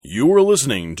You are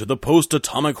listening to the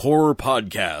Post-Atomic Horror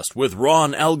Podcast with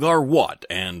Ron Algar Watt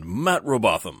and Matt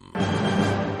Robotham.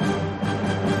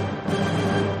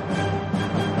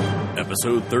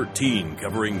 Episode 13,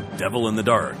 covering Devil in the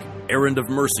Dark, Errand of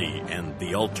Mercy, and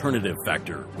The Alternative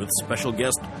Factor, with special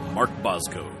guest Mark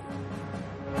Boszko.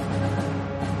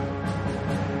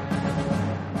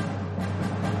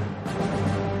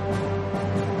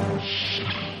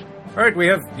 All right, we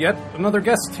have yet another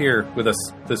guest here with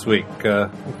us this week.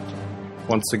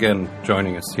 Once again,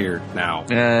 joining us here now.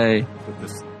 Hey. With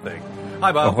this thing.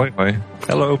 Hi, Bob. Ahoy, ahoy.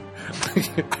 Hello.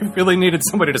 I really needed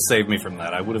somebody to save me from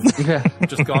that. I would have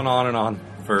just gone on and on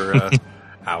for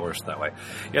hours that way.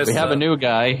 Yes, we have a new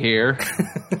guy here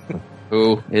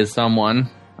who is someone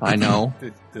I know.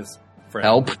 This friend.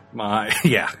 Help.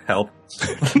 Help.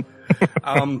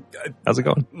 How's it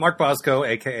going? Mark Boszko,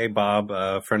 a.k.a. Bob,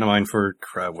 a friend of mine for,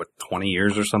 20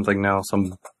 years or something now?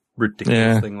 Some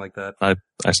ridiculous thing like that. I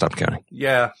stopped counting.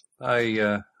 Yeah,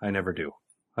 I never do.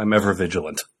 I'm ever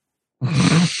vigilant.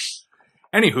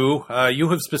 Anywho, you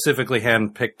have specifically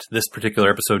handpicked this particular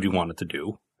episode you wanted to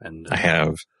do. And I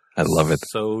have. I love it.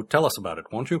 So tell us about it,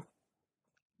 won't you?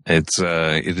 It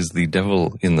is The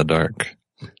Devil in the Dark.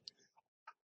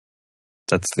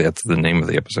 That's the name of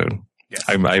the episode. Yes.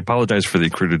 I apologize for the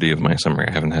crudity of my summary.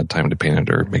 I haven't had time to paint it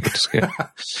or make it to scale.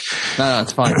 No,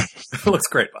 it's fine. It looks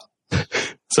great, Bob.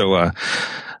 So,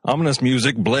 ominous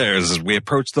music blares as we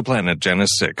approach the planet Janus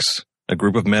 6. A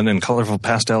group of men in colorful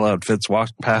pastel outfits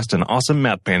walk past an awesome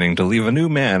matte painting to leave a new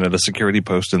man at a security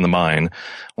post in the mine,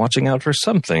 watching out for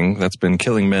something that's been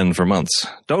killing men for months.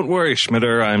 Don't worry,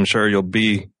 Schmitter. I'm sure you'll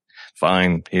be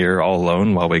fine here all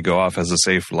alone while we go off as a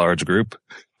safe, large group.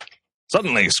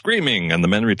 Suddenly, screaming, and the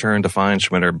men return to find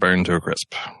Schmitter burned to a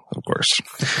crisp, of course.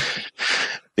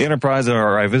 The Enterprise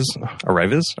arrives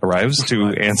to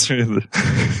answer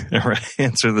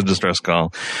the distress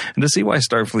call, and to see why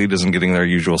Starfleet isn't getting their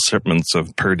usual shipments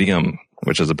of per diem,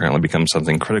 which has apparently become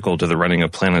something critical to the running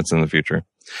of planets in the future.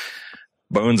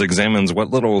 Bones examines what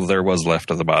little there was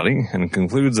left of the body, and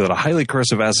concludes that a highly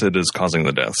corrosive acid is causing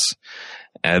the deaths.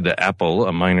 AAl,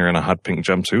 a miner in a hot pink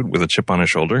jumpsuit with a chip on his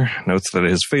shoulder, notes that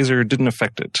his phaser didn't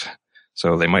affect it,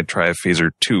 so they might try a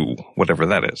phaser 2, whatever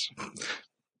that is.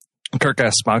 Kirk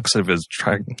asks Spock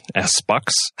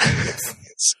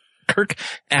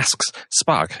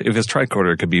if his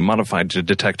tricorder could be modified to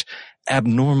detect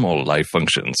abnormal life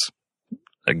functions.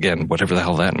 Again, whatever the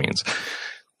hell that means.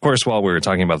 Of course, while we were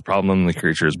talking about the problem, the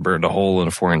creatures burned a hole in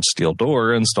a 4-inch steel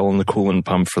door and stolen the coolant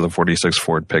pump for the 46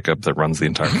 Ford pickup that runs the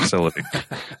entire facility.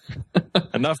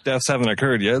 Enough deaths haven't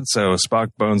occurred yet, so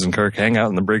Spock, Bones, and Kirk hang out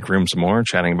in the break room some more,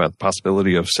 chatting about the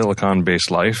possibility of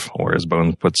silicon-based life, or as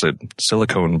Bones puts it,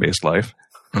 silicone-based life.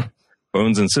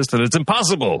 Bones insists that it's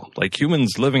impossible, like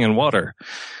humans living in water.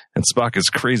 And Spock is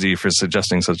crazy for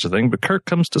suggesting such a thing, but Kirk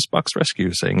comes to Spock's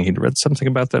rescue, saying he'd read something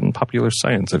about that in Popular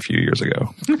Science a few years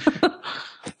ago.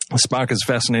 Spock is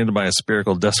fascinated by a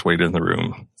spherical death weight in the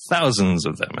room. Thousands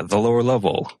of them at the lower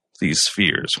level. These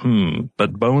spheres.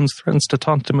 But Bones threatens to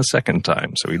taunt him a second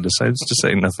time, so he decides to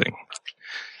say nothing.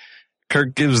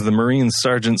 Kirk gives the Marine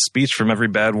sergeant speech from every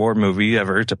bad war movie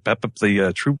ever to pep up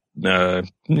the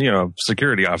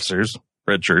security officers,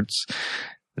 red shirts.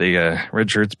 The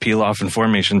red shirts peel off in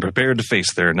formation, prepared to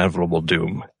face their inevitable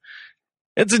doom.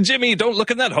 It's a Jimmy! Don't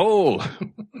look in that hole!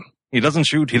 He doesn't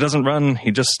shoot, he doesn't run,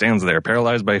 he just stands there,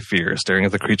 paralyzed by fear, staring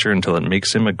at the creature until it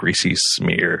makes him a greasy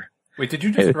smear. Wait, did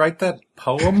you just write that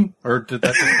poem? Or did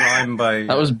that just rhyme by...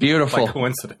 That was beautiful. By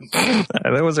coincidence?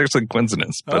 That was actually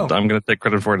coincidence, but I'm going to take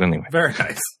credit for it anyway. Very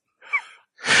nice.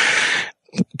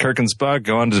 Kirk and Spock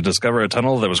go on to discover a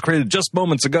tunnel that was created just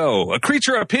moments ago. A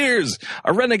creature appears!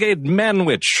 A renegade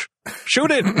man-witch! Shoot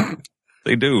it!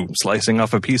 They do, slicing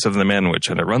off a piece of the man-witch,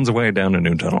 and it runs away down a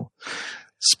new tunnel.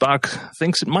 Spock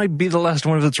thinks it might be the last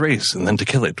one of its race, and then to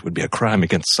kill it would be a crime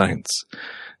against science.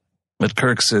 But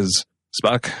Kirk says,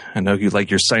 Spock, I know you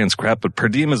like your science crap, but per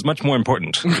diem is much more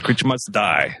important. The creature must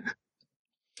die.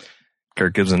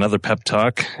 Kirk gives another pep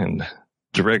talk and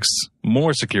directs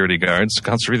more security guards to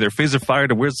concentrate their phaser fire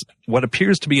towards what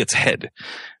appears to be its head,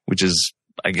 which is,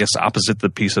 I guess, opposite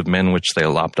the piece of man which they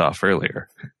lopped off earlier.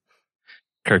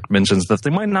 Kirk mentions that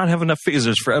they might not have enough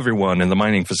phasers for everyone in the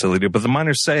mining facility, but the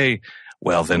miners say,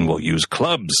 well, then we'll use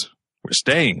clubs. We're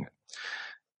staying.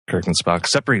 Kirk and Spock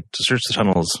separate to search the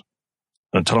tunnels.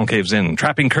 A tunnel caves in,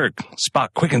 trapping Kirk.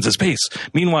 Spock quickens his pace.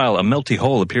 Meanwhile, a melty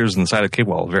hole appears in the side of the cave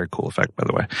wall. Very cool effect, by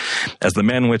the way. As the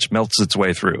man-witch melts its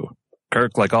way through.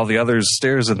 Kirk, like all the others,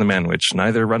 stares at the man-witch,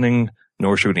 neither running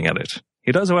nor shooting at it.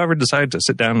 He does, however, decide to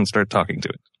sit down and start talking to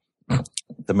it.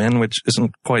 The man-witch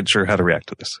isn't quite sure how to react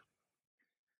to this.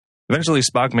 Eventually,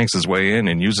 Spock makes his way in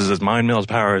and uses his mind meld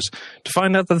powers to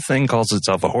find out that the thing calls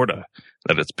itself a Horta,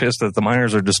 that it's pissed that the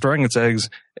miners are destroying its eggs,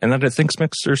 and that it thinks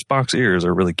Mr. Spock's ears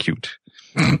are really cute.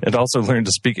 It also learned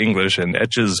to speak English and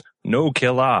etches "No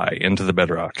Kill I" into the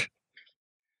bedrock.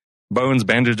 Bones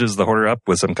bandages the Horta up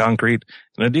with some concrete,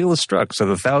 and a deal is struck so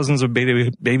the thousands of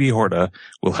baby Horta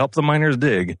will help the miners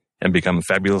dig and become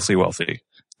fabulously wealthy.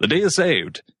 The day is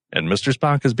saved, and Mr.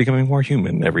 Spock is becoming more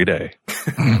human every day.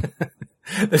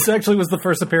 This actually was the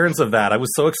first appearance of that. I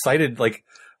was so excited. Like,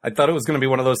 I thought it was going to be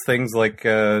one of those things like,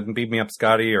 beat me up,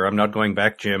 Scotty, or I'm not going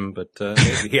back, Jim. But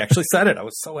he actually said it. I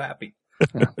was so happy.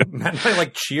 Matt and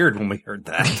I, cheered when we heard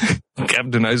that.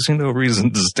 Captain, I see no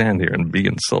reason to stand here and be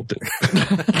insulted.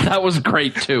 That was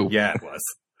great, too. Yeah, it was.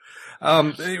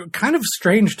 Kind of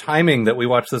strange timing that we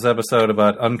watched this episode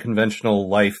about unconventional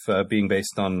life being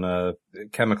based on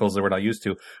chemicals that we're not used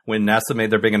to, when NASA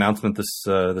made their big announcement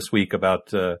this week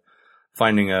about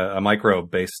finding a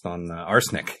microbe based on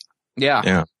arsenic.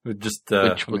 Yeah. Just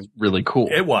which was really cool.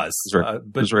 It was.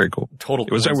 It was very cool. Total.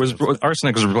 It was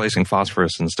arsenic was replacing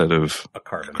phosphorus instead of a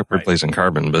carbon, replacing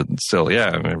carbon, but still,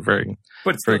 yeah, I mean, very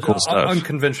cool stuff.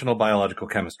 Unconventional biological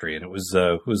chemistry, and it was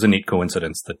a neat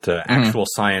coincidence that actual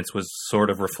science was sort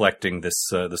of reflecting this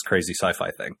crazy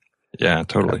sci-fi thing. Yeah,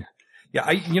 totally. Yeah,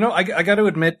 I got to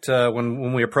admit,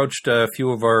 when we approached a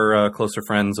few of our closer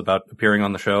friends about appearing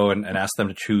on the show and asked them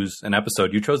to choose an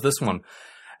episode, you chose this one.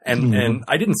 And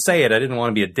I didn't say it. I didn't want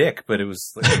to be a dick, but it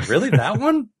was like, really that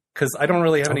one? Because I don't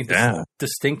really have any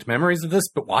distinct memories of this.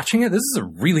 But watching it, this is a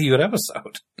really good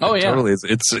episode. Oh yeah, totally.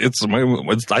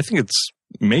 I think it's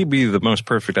maybe the most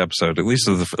perfect episode, at least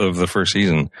of the first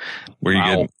season, where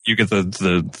you get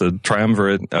the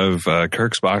triumvirate of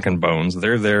Kirk, Spock, and Bones.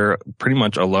 They're there pretty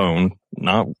much alone.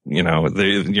 Not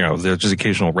there's just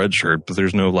occasional red shirt, but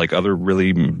there's no other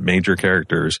really major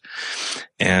characters.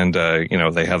 And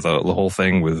they have the whole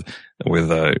thing with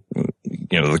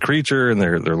the creature, and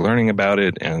they're learning about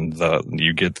it, and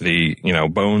you get the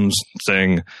Bones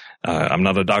saying, I'm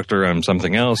not a doctor, I'm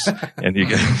something else. And you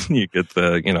get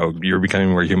the, you're becoming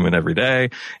more human every day.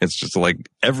 It's just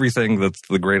everything that's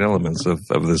the great elements of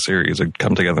this series that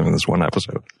come together in this one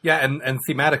episode. Yeah. And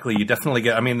thematically, you definitely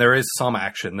get, there is some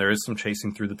action, there is some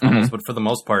chasing through the tunnels, but for the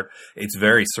most part, it's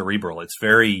very cerebral. It's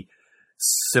very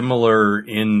similar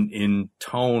in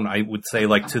tone, I would say,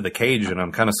 to The Cage. And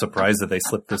I'm kind of surprised that they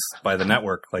slipped this by the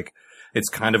network. It's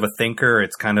kind of a thinker.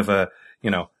 It's kind of a,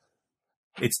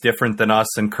 it's different than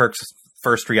us, and Kirk's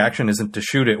first reaction isn't to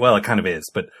shoot it. Well, it kind of is,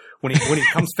 but when he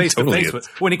comes face to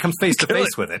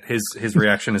face with it, his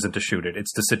reaction isn't to shoot it.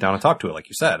 It's to sit down and talk to it, like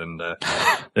you said. And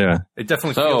it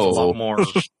definitely feels a lot more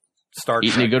Star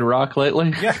Trek. Eating a good rock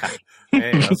lately? Yeah.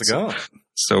 Hey, how's it going?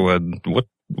 So,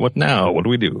 what now? What do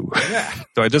we do? Yeah.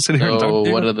 So I just sit here and talk to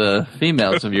you? What do the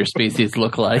females of your species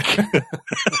look like?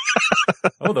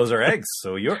 Oh, those are eggs.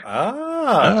 So you're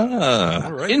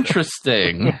all right.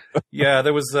 Interesting. Yeah,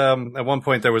 there was at one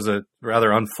point there was a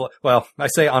rather an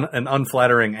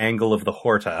unflattering angle of the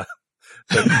Horta.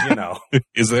 But,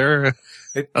 is there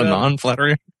a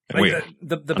non-flattering? Wait,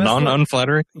 the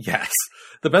non-unflattering? Yes.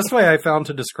 The best way I found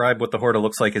to describe what the Horta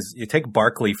looks like is you take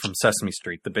Barkley from Sesame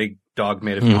Street, the big dog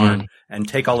made of yarn, and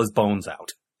take all his bones out.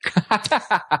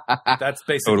 That's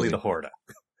basically the Horta.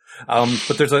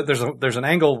 But there's an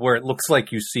angle where it looks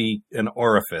like you see an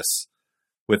orifice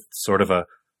with sort of a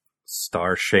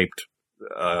star-shaped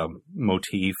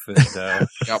motif, and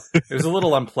it was a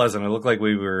little unpleasant. It looked like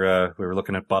we were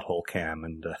looking at Butthole Cam,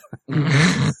 and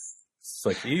it's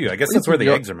like, ew, I guess that's where the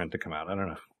eggs are meant to come out. I don't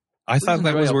know. I thought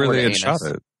that was where they had shot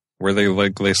it, where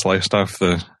they sliced off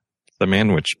the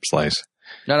manwich slice.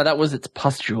 No, that was its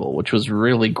pustule, which was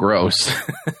really gross.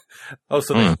 Oh,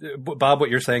 so Bob, what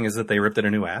you're saying is that they ripped it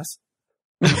a new ass?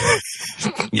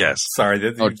 Yes. Sorry,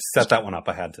 you set that one up.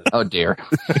 I had to. Oh dear.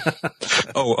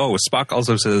 Spock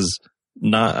also says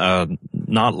not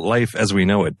life as we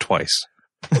know it twice.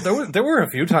 Well, there were a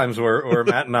few times where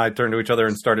Matt and I turned to each other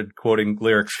and started quoting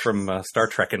lyrics from Star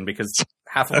Trek, and because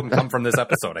half of them come from this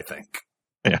episode, I think.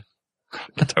 Yeah,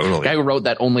 totally. The guy who wrote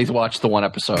that only watched the one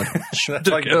episode. That's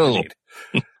all you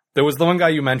need. There was the one guy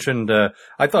you mentioned.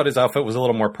 I thought his outfit was a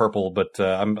little more purple, but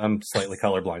I'm slightly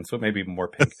colorblind, so it may be more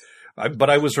pink.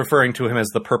 But I was referring to him as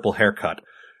the purple haircut,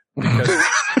 because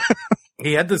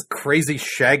he had this crazy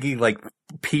shaggy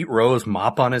Pete Rose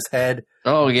mop on his head.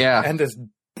 Oh yeah, and this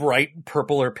bright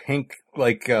purple or pink,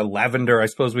 lavender, I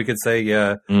suppose we could say,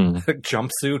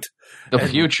 jumpsuit. The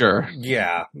future.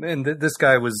 Yeah. And this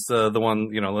guy was the one,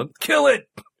 kill it!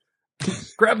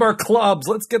 Grab our clubs!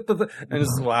 Let's get and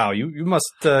it's, wow, you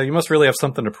must really have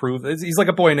something to prove. He's like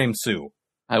a boy named Sue.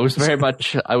 I was very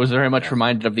much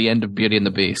reminded of the end of Beauty and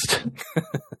the Beast.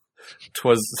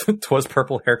 'twas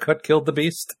purple haircut killed the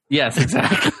beast. Yes,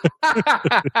 exactly.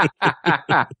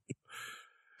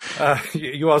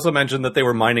 You also mentioned that they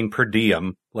were mining per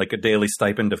diem, like a daily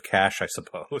stipend of cash, I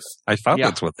suppose. I thought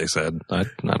that's what they said. I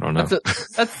don't know.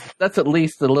 That's at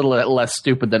least a little less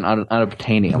stupid than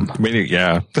unobtainium. Maybe,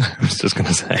 yeah. I was just going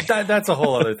to say. That's a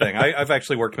whole other thing. I've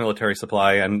actually worked military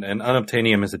supply, and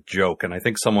unobtainium is a joke, and I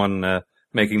think someone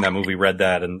making that movie read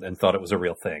that and thought it was a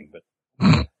real thing. But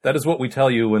that is what we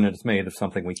tell you when it's made of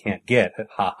something we can't get.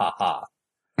 Ha, ha, ha.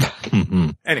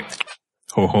 Anyway.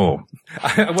 Ho ho!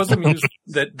 I was amused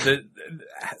that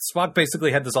Spock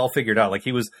basically had this all figured out. Like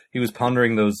he was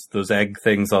pondering those egg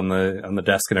things on the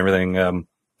desk and everything.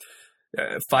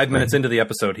 5 minutes into the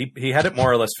episode, he had it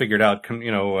more or less figured out.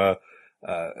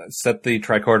 Set the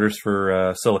tricorders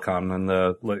for silicon,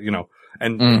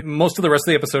 and most of the rest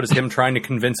of the episode is him trying to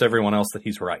convince everyone else that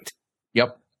he's right.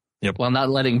 Yep. Well, not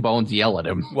letting Bones yell at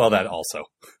him. Well, that also.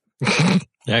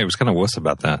 Yeah, he was kind of wuss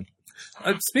about that.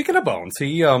 Speaking of Bones,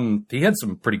 he had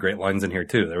some pretty great lines in here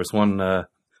too. There was one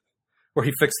where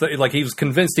he fixed he was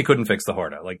convinced he couldn't fix the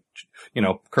Horta. Like,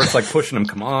 Kirk's like pushing him,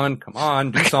 come on,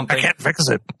 do something. I can't fix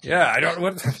it. Yeah, I don't.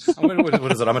 What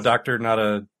is it? I'm a doctor, not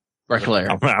a bricklayer.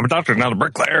 I'm a doctor, not a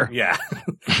bricklayer. Yeah,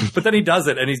 but then he does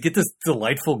it, and he gets this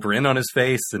delightful grin on his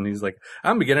face, and he's like,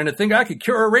 "I'm beginning to think I could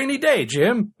cure a rainy day,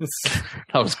 Jim."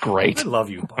 That was great. I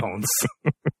love you, Bones.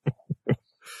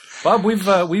 Bob,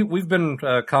 we've been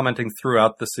commenting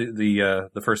throughout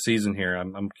the first season here.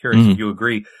 I'm curious if you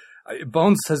agree.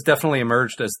 Bones has definitely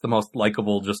emerged as the most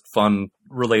likable, just fun,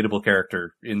 relatable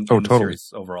character in the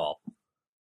series overall.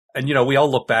 And we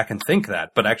all look back and think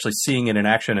that, but actually seeing it in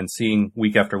action and seeing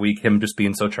week after week him just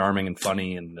being so charming and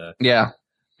funny, and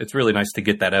it's really nice to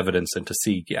get that evidence and to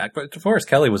see. Yeah, but DeForest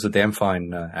Kelley was a damn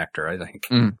fine actor, I think.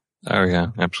 Oh yeah,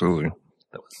 absolutely.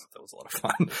 That was a lot of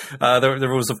fun.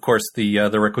 There was, of course, the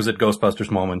requisite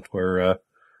Ghostbusters moment where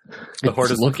the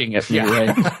Horde is looking at you. Right?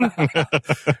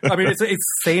 I mean,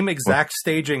 it's same exact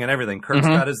staging and everything. Kirk's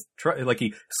got his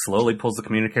he slowly pulls the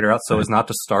communicator out so as not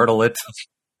to startle it.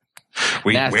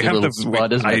 We have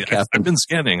to. I've been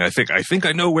scanning. I think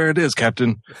I know where it is,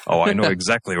 Captain. Oh, I know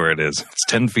exactly where it is. It's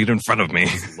 10 feet in front of me.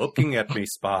 He's looking at me,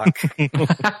 Spock.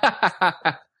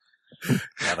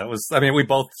 Yeah, that was. I mean, we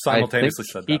both simultaneously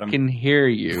said that. He can hear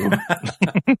you.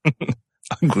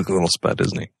 Ugly little spud,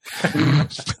 isn't he?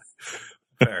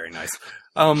 Very nice.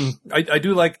 I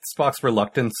do like Spock's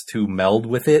reluctance to meld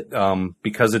with it,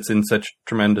 because it's in such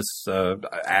tremendous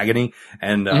agony,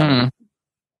 and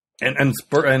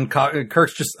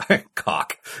Kirk's just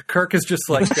cock. Kirk is just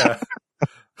like.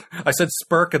 I said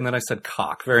spurk and then I said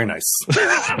cock. Very nice.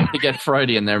 You get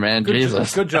Freudian there, man.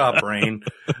 Jesus. Good job, brain.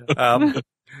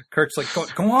 Kirk's like,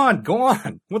 go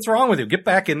on. What's wrong with you? Get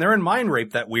back in there and mind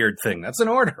rape that weird thing. That's an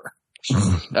order.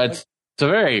 It's a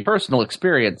very personal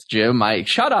experience, Jim.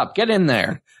 Shut up. Get in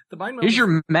there. Here's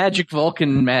your magic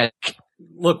Vulcan magic.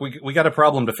 Look, we got a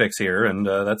problem to fix here, and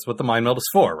that's what the mind meld is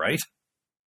for, right?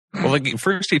 Well,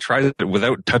 first he tried it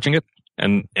without touching it,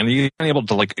 and he's unable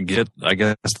to get, I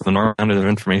guess, the normal amount of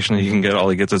information he can get. All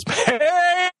he gets is pain.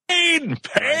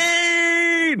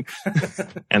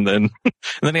 and then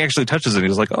he actually touches it and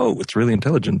he's like, oh, it's really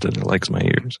intelligent and it likes my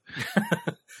ears.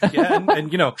 Yeah,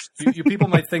 and you people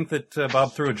might think that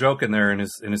Bob threw a joke in there in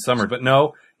his summary, but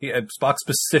no, Spock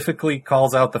specifically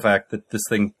calls out the fact that this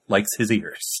thing likes his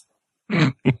ears.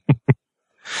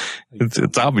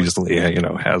 It's obviously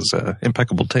has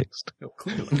impeccable taste. Oh,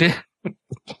 clearly.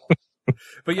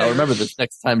 But yeah, I'll remember this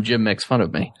next time Jim makes fun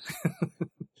of me.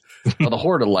 Well, the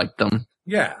Horde liked them.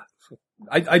 Yeah.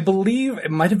 I believe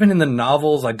it might have been in the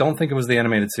novels. I don't think it was the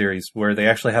animated series where they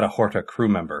actually had a Horta crew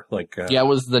member. Yeah, it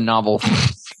was the novel.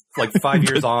 5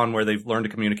 years on where they've learned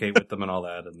to communicate with them and all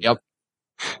that. And, yep.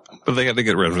 But they had to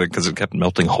get rid of it because it kept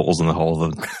melting holes in the hull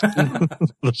of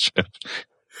the ship.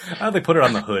 They put it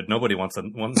on the hood. Nobody wants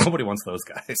those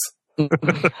guys.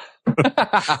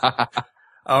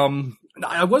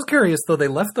 I was curious though. They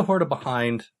left the Horta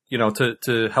behind,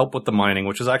 to help with the mining,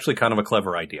 which is actually kind of a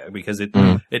clever idea because it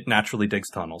naturally digs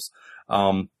tunnels.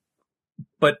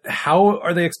 But how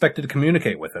are they expected to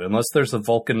communicate with it unless there's a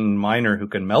Vulcan miner who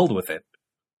can meld with it?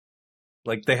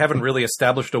 They haven't really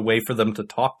established a way for them to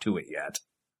talk to it yet.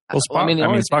 Well,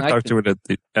 Spock talked to it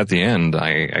at the end.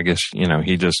 I guess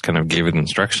he just kind of gave it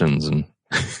instructions and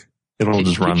it'll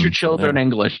just run. Teach your children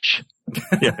English.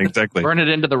 Yeah, exactly. Burn it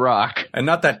into the rock. And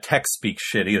not that text speak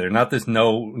shit either. Not this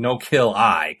no kill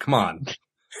I. Come on,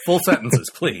 full sentences,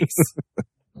 please.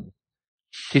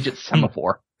 Teach it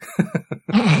semaphore.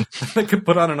 They could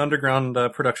put on an underground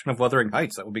production of Wuthering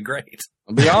Heights. That would be great.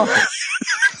 It'd be awesome.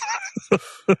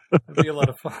 It'd be a lot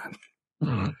of fun.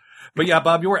 But yeah,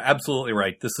 Bob, you were absolutely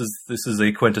right. This is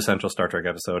a quintessential Star Trek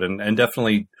episode, and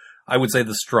definitely, I would say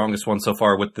the strongest one so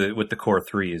far with the core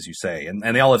three, as you say, and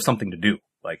they all have something to do.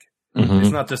 Like,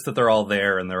 it's not just that they're all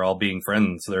there and they're all being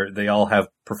friends. They all have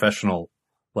professional,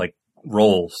 like,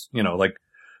 roles. You know, like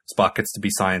Spock gets to be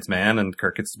science man, and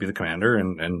Kirk gets to be the commander,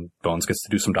 and Bones gets to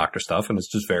do some doctor stuff, and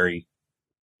it's just very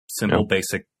simple,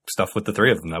 basic stuff with the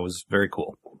three of them. That was very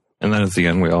cool. And then at the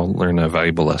end, we all learn a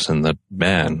valuable lesson that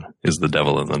man is the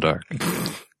devil in the dark.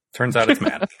 Turns out it's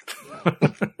man.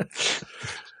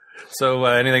 So,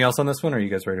 anything else on this one, or are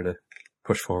you guys ready to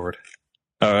push forward?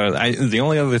 The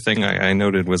only other thing I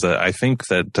noted was that I think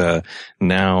that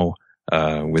now,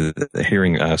 with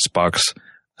hearing Spock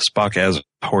as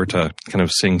Horta kind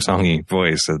of sing-songy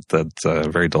voice, that's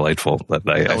very delightful. That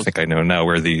I think I know now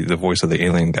where the voice of the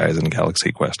alien guys in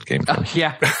Galaxy Quest came from.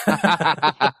 Yeah.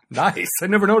 Nice. I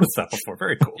never noticed that before.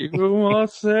 Very cool. You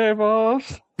must save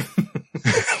us.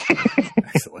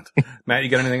 Excellent. Matt, you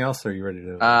got anything else, or are you ready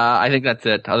to... I think that's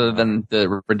it, other than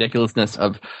the ridiculousness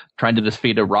of trying to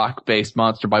defeat a rock-based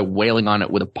monster by wailing on it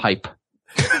with a pipe.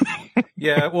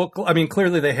 Yeah, well, I mean,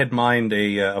 clearly they had mined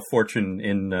a fortune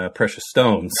in precious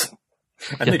stones.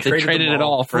 And they traded it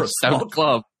all for a stout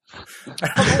club. I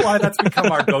don't know why that's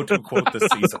become our go-to quote this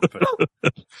season,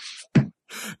 but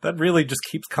that really just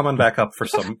keeps coming back up for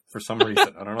some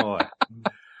reason. I don't know why.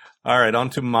 All right, on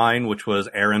to mine, which was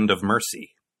Errand of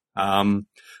Mercy.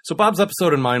 So Bob's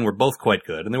episode and mine were both quite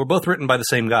good, and they were both written by the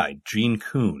same guy, Gene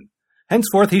Kuhn.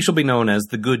 Henceforth, he shall be known as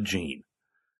the Good Gene.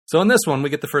 So in this one,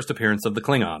 we get the first appearance of the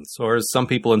Klingons, or as some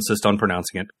people insist on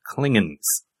pronouncing it, Klingons.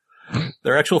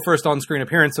 Their actual first on-screen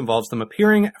appearance involves them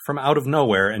appearing from out of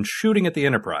nowhere and shooting at the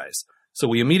Enterprise, so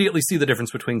we immediately see the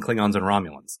difference between Klingons and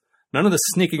Romulans. None of the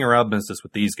sneaking around business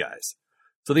with these guys.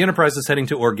 So the Enterprise is heading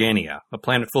to Organia, a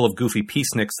planet full of goofy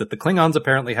peaceniks that the Klingons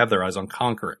apparently have their eyes on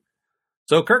conquering.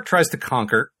 So Kirk tries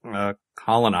to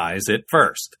colonize it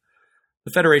first.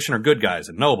 The Federation are good guys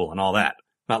and noble and all that,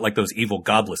 not like those evil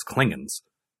godless Klingons.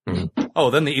 Oh,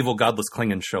 then the evil godless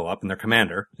Klingons show up, and their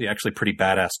commander, the actually pretty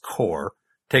badass Kor,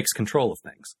 takes control of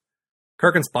things.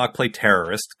 Kirk and Spock play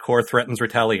terrorist, Kor threatens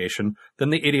retaliation, then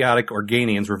the idiotic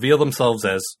Organians reveal themselves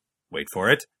as, wait for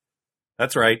it,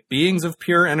 that's right, beings of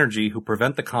pure energy who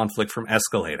prevent the conflict from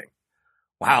escalating.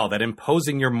 Wow, that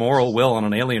imposing your moral will on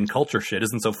an alien culture shit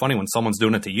isn't so funny when someone's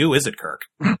doing it to you, is it, Kirk?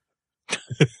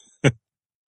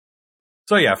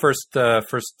 So yeah, first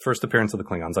appearance of the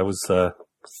Klingons. I was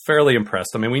fairly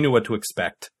impressed. I mean, we knew what to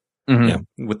expect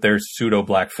with their pseudo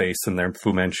blackface and their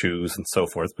Fu Manchus and so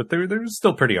forth, but they're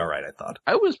still pretty all right, I thought.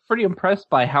 I was pretty impressed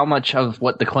by how much of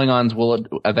what the Klingons will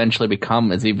eventually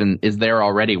become is there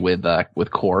already with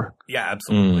Kor. Yeah,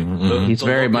 absolutely. He's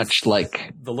very much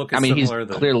like the look. Is similar,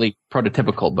 he's clearly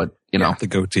prototypical, but you know, the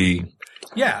goatee.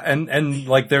 Yeah, and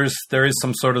like there is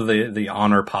some sort of the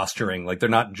honor posturing. Like they're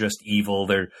not just evil;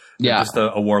 they're just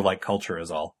a warlike culture,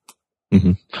 is all.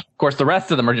 Mm-hmm. Of course, the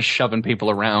rest of them are just shoving people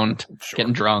around,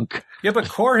 getting drunk. Yeah, but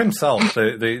Kor himself,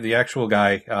 the actual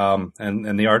guy,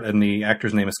 and the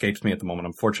actor's name escapes me at the moment.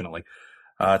 Unfortunately,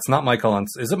 it's not Michael.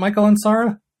 Is it Michael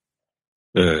Ansara?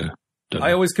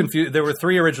 I always confuse. There were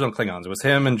 3 original Klingons. It was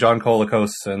him and John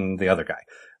Colicos and the other guy.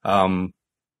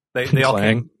 They all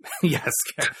came. Yes,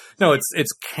 no,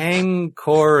 it's Kang,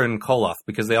 Kor, and Koloth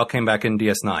because they all came back in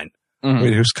DS9. Mm-hmm.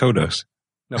 Wait, who's Kodos?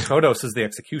 No, Kodos is the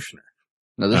executioner.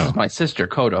 No, this is my sister,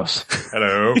 Kodos.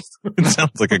 Hello. It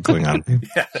sounds like a Klingon.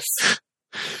 Yes.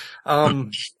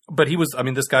 But he was, I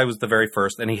mean, this guy was the very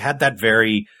first, and he had that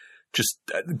very just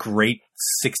great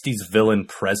 60s villain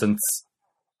presence.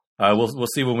 We'll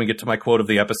see when we get to my quote of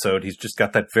the episode. He's just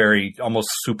got that very almost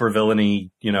super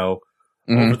villainy,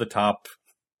 over the top,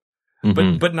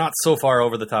 but not so far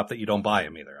over the top that you don't buy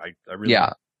him either. I really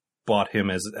bought him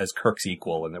as Kirk's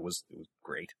equal, and it was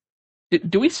great.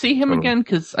 Do we see him again?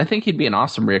 Because I think he'd be an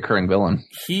awesome reoccurring villain.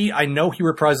 I know he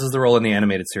reprises the role in the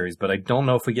animated series, but I don't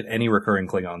know if we get any recurring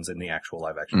Klingons in the actual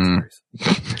live-action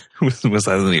series. Was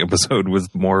that in the episode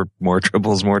with more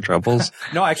troubles?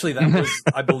 No, actually, that was.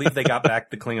 I believe they got back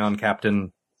the Klingon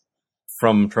captain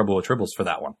from Trouble with Tribbles for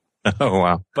that one. Oh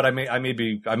wow! But I may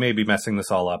be messing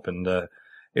this all up, and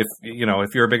if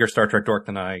you're a bigger Star Trek dork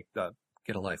than I,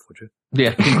 get a life, would you?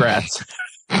 Yeah, congrats.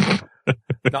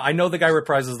 No, I know the guy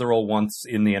reprises the role once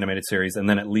in the animated series, and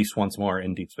then at least once more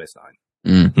in Deep Space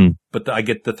Nine. Mm-hmm. But I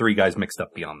get the 3 guys mixed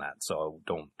up beyond that, so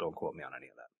don't quote me on any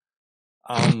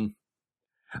of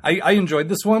that. I enjoyed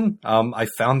this one. I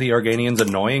found the Organians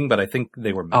annoying, but I think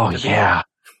they were. Oh yeah,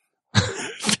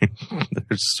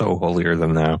 they're so holier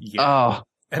than thou. Yeah.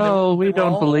 We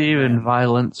don't believe in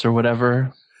violence or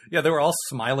whatever. Yeah, they were all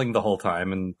smiling the whole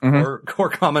time, and core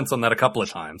comments on that a couple of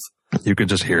times. You could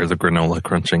just hear the granola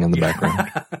crunching in the background.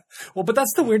 Well, but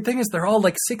that's the weird thing is they're all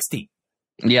like 60.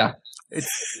 Yeah.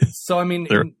 So, I mean...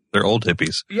 They're old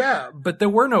hippies. Yeah, but there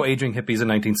were no aging hippies in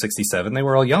 1967. They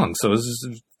were all young, so it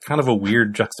was kind of a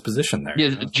weird juxtaposition there.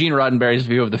 Yeah, Gene Roddenberry's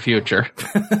view of the future.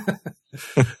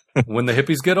 When the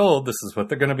hippies get old, this is what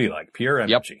they're going to be like. Pure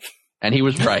energy. Yep. And he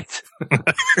was right.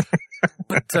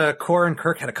 But Core and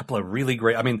Kirk had a couple of really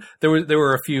great... I mean, there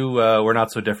were a few We're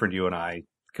Not So Different, You and I,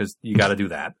 because you got to do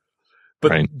that.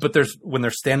 But Right. but when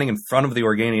they're standing in front of the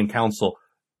Organian Council,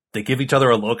 they give each other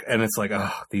a look, and it's like,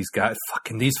 oh, these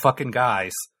fucking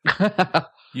guys.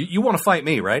 You want to fight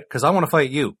me, right? Because I want to fight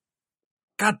you.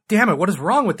 God damn it, what is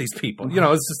wrong with these people? You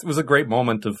know, it was a great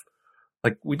moment of,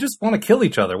 like, we just want to kill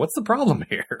each other. What's the problem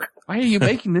here? Why are you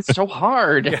making this so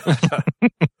hard? Yeah.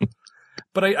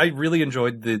 But I really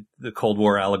enjoyed the Cold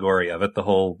War allegory of it, the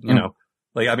whole, you know,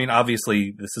 like, I mean,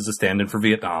 obviously this is a stand-in for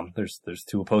Vietnam. There's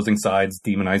two opposing sides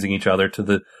demonizing each other to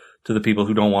the people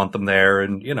who don't want them there.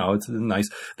 And, you know, it's nice.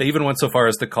 They even went so far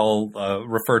as to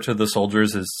refer to the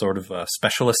soldiers as sort of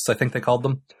specialists, I think they called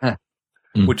them,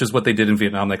 which is what they did in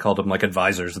Vietnam. They called them like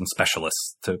advisors and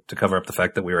specialists to cover up the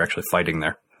fact that we were actually fighting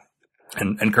there.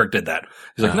 And Kirk did that.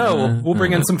 He's like, no, we'll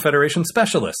bring in some Federation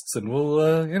specialists and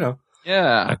we'll, you know.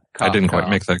 Yeah. I didn't quite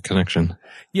make that connection.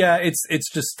 Yeah,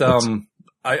 it's just,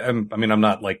 I mean, I'm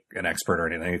not like an expert or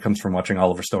anything. It comes from watching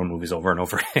Oliver Stone movies over and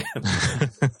over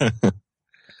again.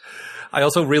 I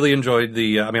also really enjoyed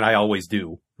I always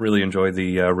do really enjoy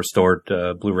the restored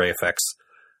Blu-ray effects.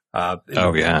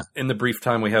 In the brief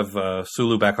time we have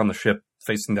Sulu back on the ship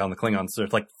facing down the Klingons,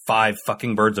 there's like 5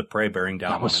 fucking birds of prey bearing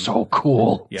down on him. That was so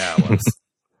cool. Yeah, it was.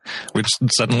 Which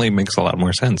suddenly makes a lot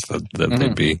more sense that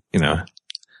they'd be, you know,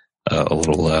 a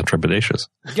little trepidatious.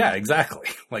 Yeah, exactly.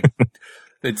 Like,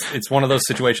 it's one of those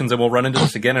situations, and we'll run into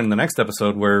this again in the next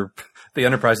episode, where the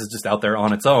Enterprise is just out there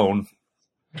on its own,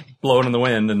 blowing in the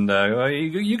wind, and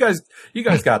you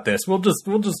guys got this. We'll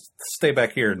just stay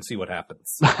back here and see what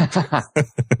happens.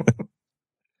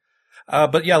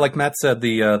 But yeah, like Matt said,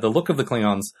 the look of the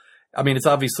Klingons, I mean, it's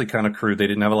obviously kind of crude. They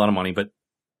didn't have a lot of money, but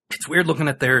it's weird looking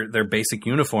at their basic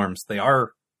uniforms. They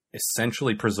are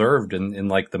essentially preserved in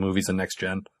like the movies in Next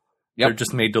Gen. Yep. They're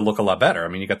just made to look a lot better. I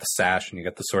mean, you got the sash and you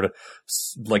got the sort of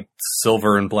like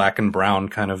silver and black and brown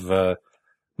kind of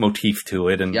motif to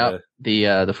it. And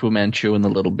the Fu Manchu and the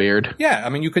little beard. Yeah, I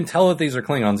mean, you can tell that these are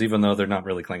Klingons, even though they're not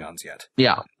really Klingons yet.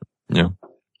 Yeah.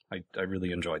 I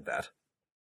really enjoyed that.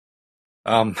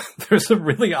 There's a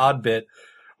really odd bit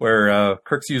where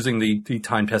Kirk's using the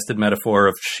time-tested metaphor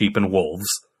of sheep and wolves.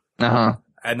 Uh-huh.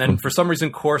 And then for some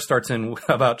reason, Core starts in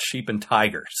about sheep and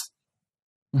tigers.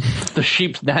 The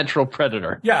sheep's natural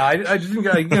predator. Yeah, I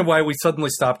didn't know why we suddenly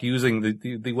stopped using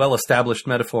the well-established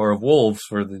metaphor of wolves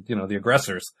for the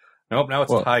aggressors. Nope, now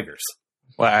it's tigers.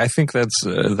 Well, I think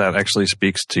that actually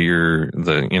speaks to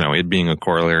it being a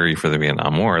corollary for the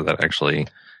Vietnam War, that actually,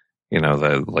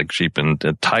 the like sheep and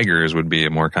tigers would be a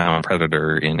more common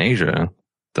predator in Asia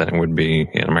than it would be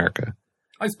in America.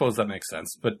 I suppose that makes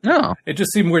sense, but it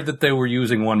just seemed weird that they were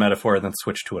using one metaphor and then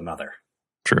switched to another.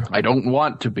 True. I don't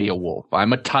want to be a wolf.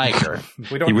 I'm a tiger.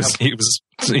 He was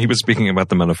speaking about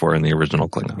the metaphor in the original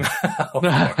Klingon. Of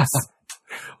course.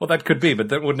 Well, that could be, but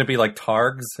wouldn't it be like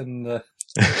targs and?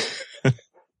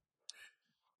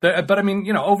 But I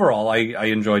mean, overall, I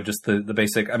enjoyed just the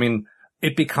basic. I mean,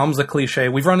 it becomes a cliche.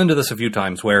 We've run into this a few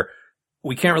times where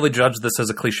we can't really judge this as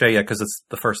a cliche yet because it's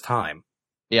the first time.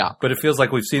 Yeah. But it feels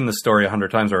like we've seen this story 100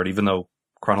 times already, even though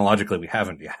chronologically we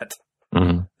haven't yet.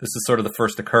 Mm-hmm. This is sort of the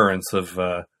first occurrence of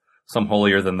some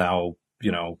holier-than-thou,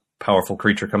 powerful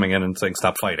creature coming in and saying,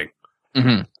 stop fighting.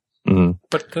 Mm-hmm. Mm-hmm.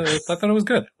 But I thought it was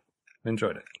good. I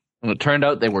enjoyed it. Well, it turned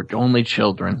out they were only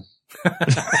children.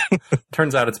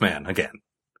 Turns out it's man, again.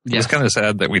 Yes. It's kind of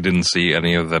sad that we didn't see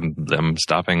any of them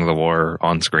stopping the war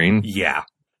on screen. Yeah.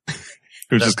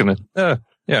 We're just going to,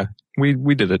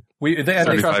 we did it. They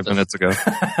 35 minutes ago.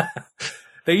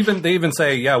 They even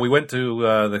say, yeah, we went to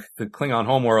the Klingon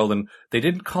homeworld, and they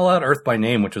didn't call out Earth by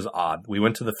name, which is odd. We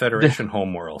went to the Federation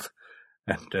homeworld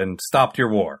and stopped your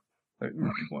war.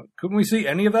 Couldn't we see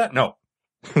any of that? No.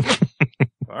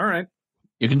 All right.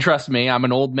 You can trust me. I'm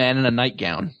an old man in a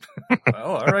nightgown.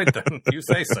 Well, all right then. You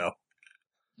say so.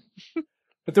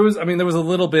 But there was a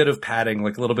little bit of padding,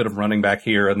 like a little bit of running back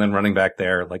here and then running back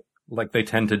there, like they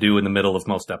tend to do in the middle of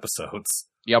most episodes.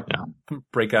 Yep. Yeah.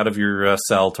 Break out of your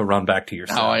cell to run back to your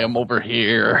cell. Now I am over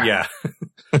here. Yeah.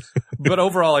 But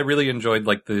overall, I really enjoyed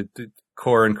like the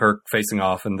Core and Kirk facing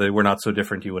off, and the "We're Not So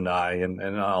Different, You and I,"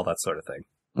 and all that sort of thing.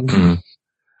 Mm-hmm.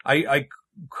 I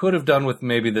could have done with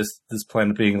maybe this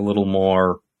planet being a little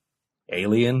more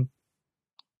alien.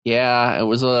 Yeah, it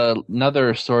was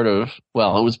another sort of,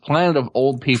 well, it was planet of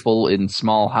old people in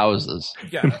small houses.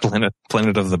 Yeah. planet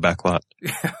of the backlot.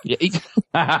 Yeah.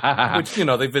 Which,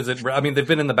 they visit, I mean, they've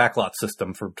been in the backlot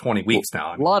system for 20 weeks now.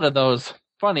 I mean, a lot of those.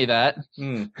 Funny that.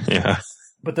 Yeah.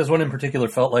 But this one in particular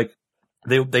felt like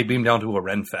they beamed down to a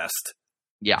Ren Fest.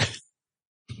 Yeah.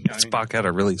 Spock had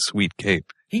a really sweet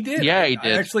cape. He did. Yeah, he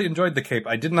did. I actually enjoyed the cape.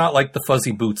 I did not like the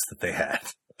fuzzy boots that they had.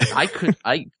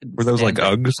 Were those like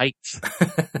Uggs?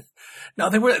 No,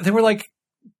 they were like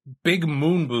big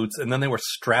moon boots, and then they were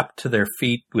strapped to their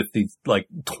feet with these like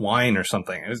twine or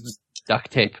something. It was just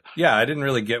duct tape. Yeah, I didn't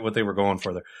really get what they were going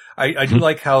for there. I do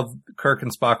like how Kirk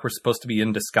and Spock were supposed to be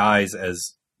in disguise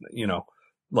as,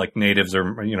 like natives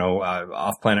or,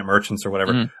 off-planet merchants or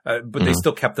whatever. But they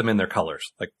still kept them in their colors.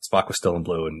 Like Spock was still in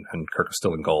blue and Kirk was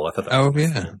still in gold. I thought that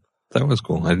was cool. That was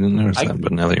cool. I didn't notice that,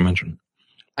 but now that you mention it.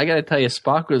 I gotta tell you,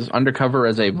 Spock was undercover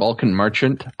as a Vulcan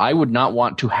merchant. I would not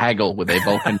want to haggle with a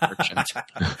Vulcan merchant.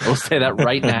 I'll say that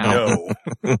right now.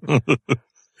 No.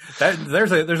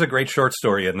 There's a great short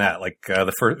story in that, like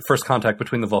the first contact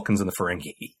between the Vulcans and the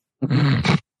Ferengi.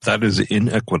 That is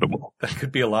inequitable. That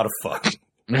could be a lot of fun.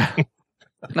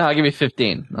 No, I'll give you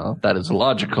 15. No, that is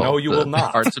illogical. No, you will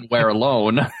not. Parts and wear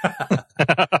alone.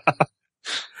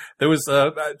 There was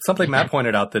something Matt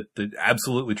pointed out that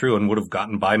absolutely true and would have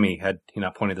gotten by me had he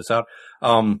not pointed this out.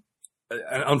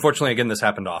 Unfortunately, again, this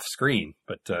happened off screen,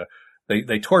 but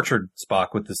they tortured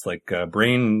Spock with this like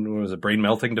brain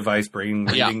melting device, brain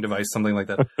reading device, something like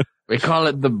that. We call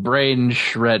it the brain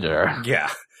shredder.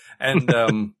 Yeah,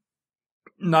 and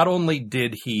not only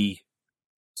did he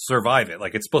survive it,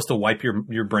 like it's supposed to wipe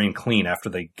your brain clean after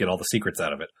they get all the secrets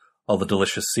out of it, all the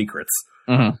delicious secrets.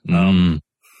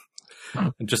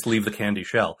 And just leave the candy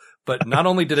shell. But not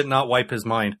only did it not wipe his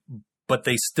mind, but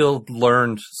they still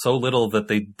learned so little that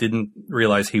they didn't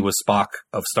realize he was Spock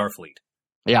of Starfleet.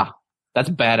 Yeah, that's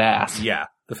badass. Yeah,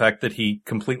 the fact that he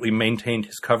completely maintained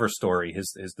his cover story,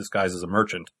 his disguise as a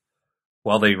merchant,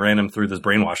 while they ran him through this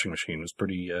brainwashing machine was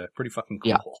pretty fucking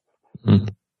cool. Yeah.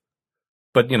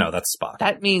 But, that's Spock.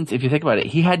 That means, if you think about it,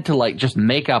 he had to, like, just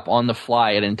make up on the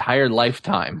fly an entire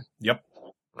lifetime. Yep.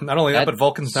 Not only that, but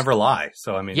Vulcans never lie.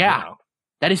 So, I mean,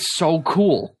 That is so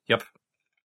cool. Yep.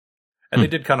 And they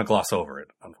did kind of gloss over it,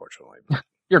 unfortunately.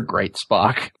 You're great,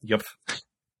 Spock. Yep.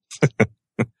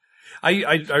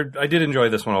 I did enjoy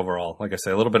this one overall. Like I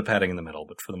say, a little bit of padding in the middle,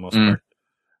 but for the most part,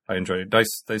 I enjoyed it.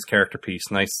 Nice character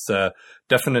piece. Nice,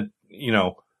 definite,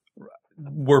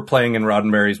 we're playing in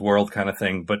Roddenberry's world kind of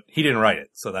thing, but he didn't write it,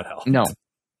 so that helped. No.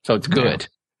 So it's good.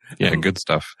 Yeah, good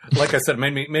stuff. Like I said, it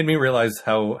made me realize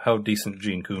how decent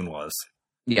Gene Kuhn was.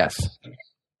 Yes.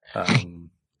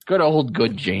 Good old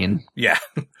good Gene. Yeah.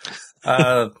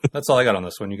 That's all I got on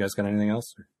this one. You guys got anything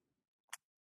else?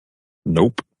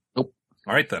 Nope. All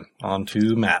right, then. On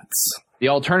to Matt's. The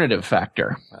alternative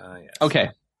factor. Yes. Okay.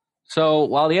 So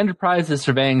while the Enterprise is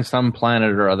surveying some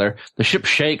planet or other, the ship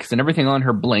shakes and everything on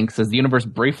her blinks as the universe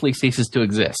briefly ceases to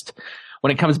exist.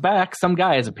 When it comes back, some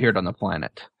guy has appeared on the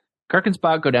planet. Kirk and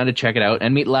Spock go down to check it out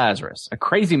and meet Lazarus, a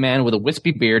crazy man with a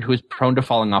wispy beard who is prone to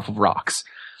falling off of rocks.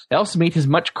 They also meet his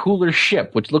much cooler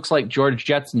ship, which looks like George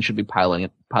Jetson should be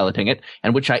piloting it,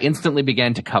 and which I instantly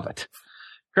began to covet.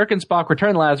 Kirk and Spock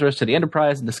return Lazarus to the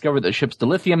Enterprise and discover that the ship's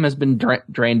dilithium has been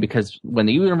drained because when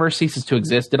the universe ceases to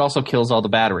exist, it also kills all the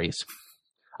batteries.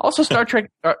 Also,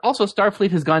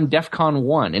 Starfleet has gone DEFCON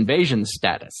 1, invasion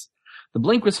status. The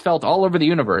blink was felt all over the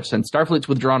universe, and Starfleet's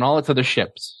withdrawn all its other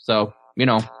ships. So,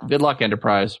 good luck,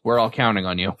 Enterprise. We're all counting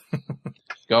on you.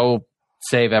 Go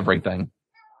save everything.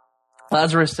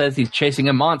 Lazarus says he's chasing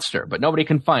a monster, but nobody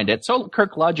can find it, so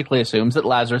Kirk logically assumes that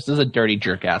Lazarus is a dirty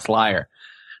jerk-ass liar.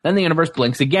 Then the universe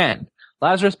blinks again.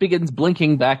 Lazarus begins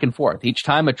blinking back and forth. Each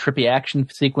time a trippy action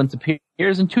sequence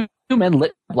appears and two men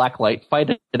lit black light fight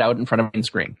it out in front of the main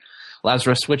screen.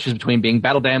 Lazarus switches between being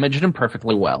battle damaged and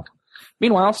perfectly well.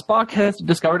 Meanwhile, Spock has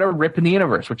discovered a rip in the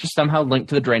universe, which is somehow linked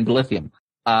to the drained dilithium.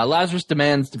 Lazarus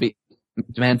demands to be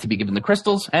given the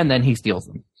crystals, and then he steals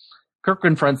them. Kirk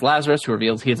confronts Lazarus, who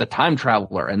reveals he is a time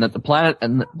traveler, and that the planet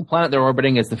they're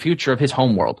orbiting is the future of his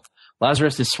homeworld.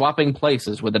 Lazarus is swapping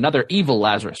places with another evil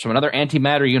Lazarus from another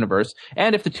antimatter universe,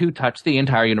 and if the two touch, the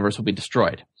entire universe will be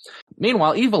destroyed.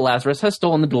 Meanwhile, evil Lazarus has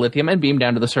stolen the dilithium and beamed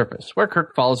down to the surface, where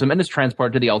Kirk follows him and is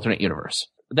transported to the alternate universe.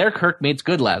 There, Kirk meets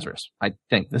good Lazarus. I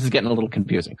think this is getting a little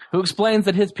confusing. Who explains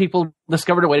that his people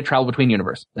discovered a way to travel between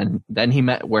universes. Then he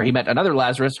met another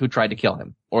Lazarus who tried to kill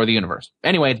him, or the universe.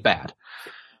 Anyway, it's bad.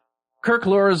 Kirk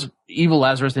lures evil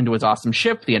Lazarus into his awesome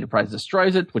ship. The Enterprise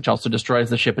destroys it, which also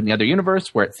destroys the ship in the other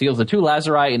universe, where it seals the two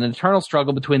Lazari in an eternal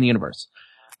struggle between the universe.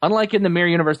 Unlike in the Mirror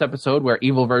Universe episode where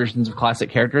evil versions of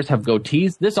classic characters have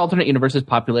goatees, this alternate universe is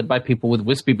populated by people with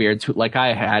wispy beards like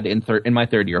I had in my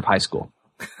third year of high school.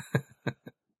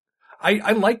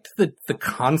 I liked the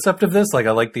concept of this. Like,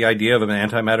 I liked the idea of an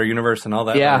antimatter universe and all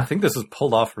that. Yeah. I think this is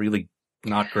pulled off really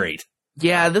not great.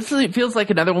 Yeah, it feels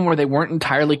like another one where they weren't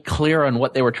entirely clear on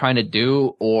what they were trying to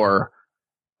do or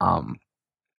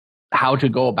how to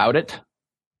go about it.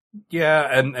 Yeah,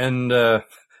 and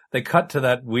they cut to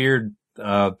that weird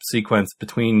sequence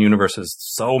between universes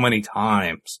so many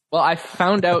times. Well, I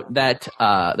found out that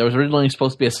there was originally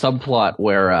supposed to be a subplot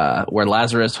where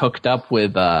Lazarus hooked up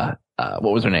with what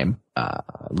was her name?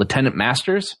 Lieutenant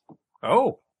Masters.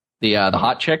 Oh, the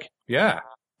hot chick. Yeah,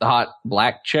 the hot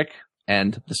black chick,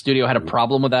 and the studio had a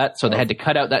problem with that, so they had to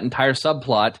cut out that entire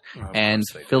subplot and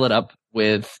fill it up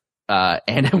with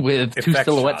two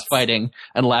silhouettes fighting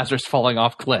and Lazarus falling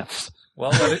off cliffs.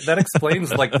 Well, that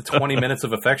explains like the 20 minutes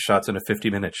of effect shots in a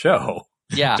 50-minute show.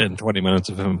 Yeah. And 20 minutes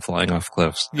of him flying off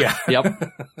cliffs. Yeah. Yep.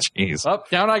 Jeez. Up,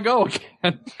 down I go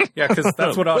again. Yeah, because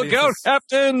that's what audiences... Look out,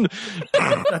 Captain!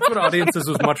 That's what audiences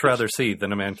would much rather see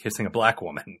than a man kissing a black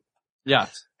woman.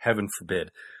 Yes. Heaven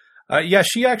forbid. Yeah,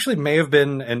 she actually may have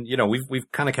been, and you know,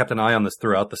 we've kind of kept an eye on this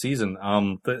throughout the season.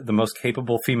 The most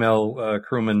capable female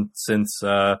crewman since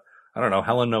I don't know,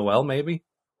 Helen Noel, maybe.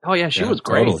 Oh yeah, she was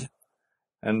great. Totally.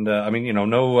 And I mean, you know,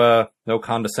 no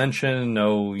condescension,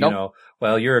 you know,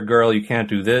 well, you're a girl, you can't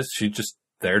do this. She just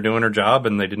they're doing her job,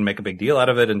 and they didn't make a big deal out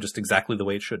of it, and just exactly the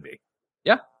way it should be.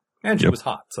 Yeah, and she was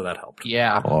hot, so that helped.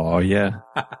 Yeah. Oh yeah.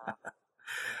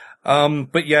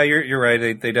 But yeah, you're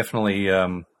right. They definitely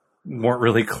weren't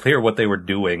really clear what they were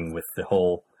doing with the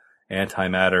whole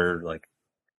antimatter. Like,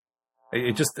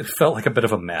 it felt like a bit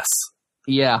of a mess.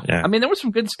 Yeah. I mean, there was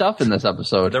some good stuff in this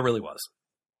episode. There really was.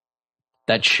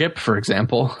 That ship, for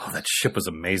example. Oh, that ship was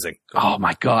amazing. Oh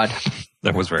my god.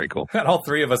 That was very cool. And all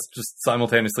three of us just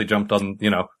simultaneously jumped on,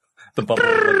 you know, the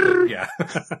bubble. Yeah.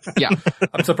 Yeah.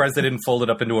 I'm surprised they didn't fold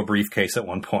it up into a briefcase at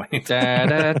one point. Da,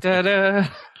 da, da, da.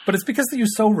 But it's because you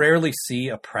so rarely see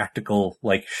a practical,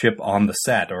 like, ship on the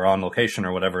set or on location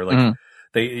or whatever. Like,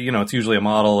 they, you know, it's usually a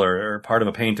model or part of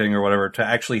a painting or whatever. To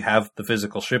actually have the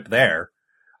physical ship there,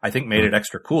 I think made it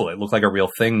extra cool. It looked like a real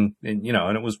thing, and, you know,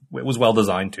 and it was well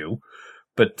designed too.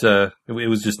 But it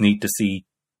was just neat to see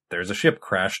there's a ship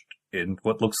crashed in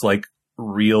what looks like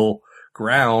real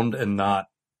ground and not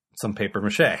some paper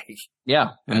mache.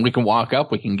 Yeah, and we can walk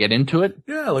up, we can get into it.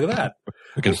 Yeah, look at that.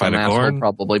 We can find a corn.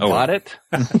 Probably bought it.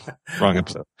 Wrong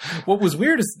episode. What was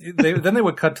weird is then they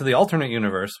would cut to the alternate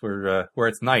universe where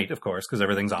it's night, of course, because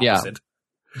everything's opposite.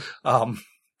 Yeah.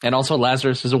 And also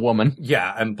Lazarus is a woman.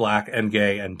 Yeah, and black and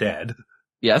gay and dead.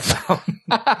 Yes. So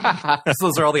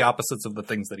those are all the opposites of the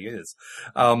things that he is.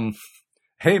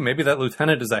 Hey, maybe that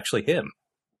lieutenant is actually him.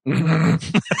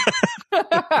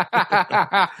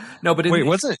 No, but wait,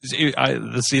 wasn't see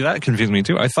that confused me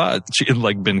too. I thought she had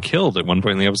like been killed at one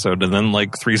point in the episode, and then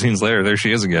like 3 scenes later, there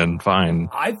she is again. Fine.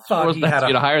 I thought he had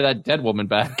to hire that dead woman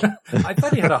back. I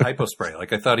thought he had a hypospray.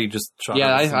 Like I thought he just shot.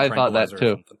 Yeah, I thought that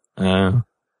too.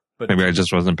 But maybe I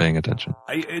just wasn't paying attention.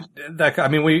 I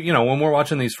mean, when we're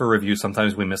watching these for review,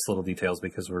 sometimes we miss little details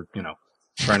because we're, you know,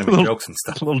 trying to make jokes and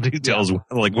stuff. Little details,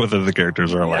 like whether the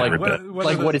characters are alive or dead.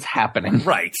 What is happening.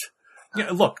 Right. Yeah,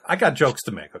 look, I got jokes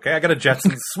to make, okay? I got a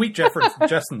sweet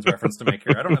Jetsons reference to make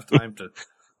here. I don't have time to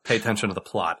pay attention to the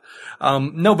plot.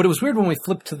 No, but it was weird when we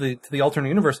flipped to the alternate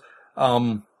universe.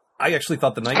 I actually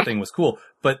thought the night thing was cool,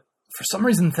 but for some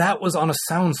reason that was on a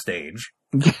soundstage.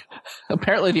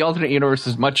 Apparently the alternate universe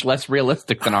is much less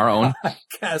realistic than our own. I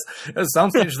guess. A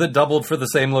soundstage that doubled for the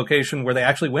same location where they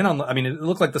actually went on. I mean, it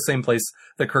looked like the same place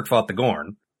that Kirk fought the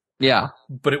Gorn. Yeah.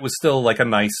 But it was still like a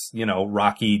nice, you know,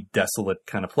 rocky, desolate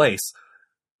kind of place.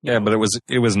 Yeah, but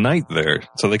it was night there.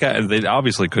 So they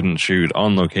obviously couldn't shoot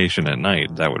on location at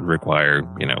night. That would require,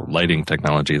 you know, lighting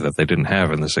technology that they didn't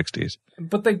have in the 60s.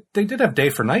 But they did have day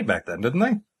for night back then, didn't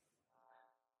they?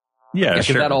 Yeah,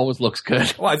 sure. That always looks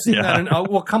good. Well, I've seen that.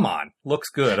 Well, come on. Looks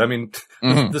good. I mean,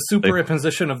 the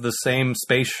superimposition of the same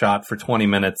space shot for 20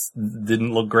 minutes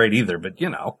didn't look great either, but, you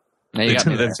know. They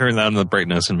turn down the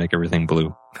brightness and make everything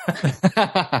blue.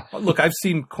 Look, I've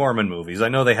seen Corman movies. I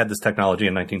know they had this technology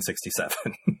in 1967.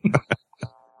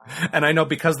 And I know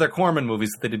because they're Corman movies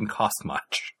that they didn't cost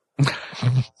much.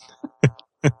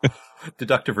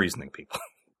 Deductive reasoning, people.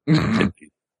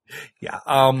 Yeah.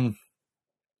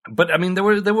 But I mean, there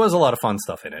was a lot of fun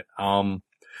stuff in it.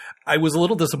 I was a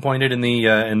little disappointed in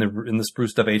the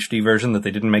spruced up HD version that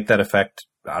they didn't make that effect,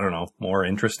 I don't know, more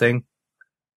interesting.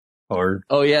 Or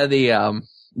oh yeah, the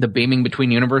the beaming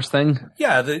between universe thing.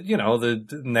 Yeah,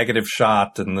 the negative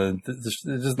shot and the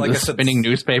just like The I said, spinning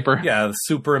newspaper. Yeah, the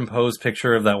superimposed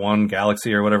picture of that one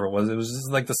galaxy or whatever it was. It was just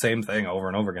like the same thing over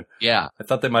and over again. Yeah. I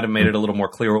thought they might have made it a little more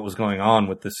clear what was going on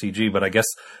with the CG, but I guess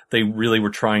they really were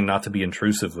trying not to be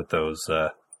intrusive with those,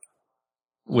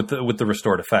 with the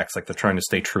restored effects. Like they're trying to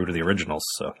stay true to the originals.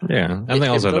 So yeah, and they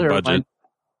also had a budget.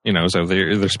 So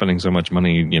they're spending so much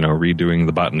money, redoing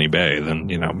the Botany Bay. Then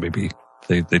maybe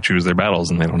they choose their battles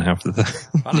and they don't have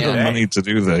the money to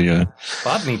do the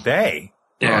Botany Bay.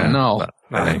 Yeah, no.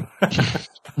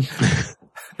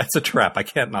 That's a trap. I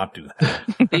can't not do that.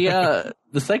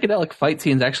 The psychedelic fight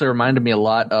scenes actually reminded me a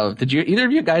lot of. Did either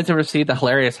of you guys ever see the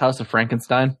hilarious House of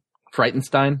Frankenstein?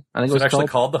 Frightenstein, I think it was actually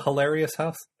called The Hilarious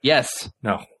House. Yes.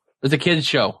 No. It was a kid's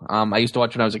show. I used to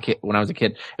watch when I was a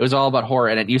kid. It was all about horror,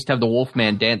 and it used to have the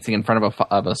Wolfman dancing in front of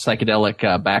a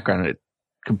psychedelic background. It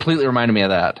completely reminded me of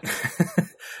that.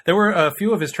 There were a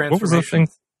few of his transformations. What was the thing?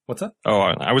 What's that? Oh,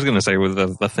 I was going to say with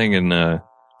the thing in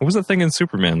what was the thing in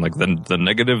Superman, like the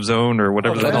negative zone or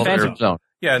whatever the Phantom Zone.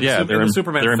 Yeah, they're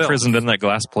Superman. They're imprisoned in that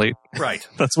glass plate. Right.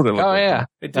 That's what it looked like. Oh yeah.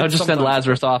 I'll just send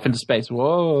Lazarus off into space.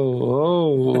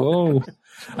 Whoa.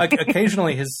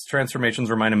 Occasionally, his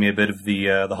transformations reminded me a bit of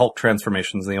the Hulk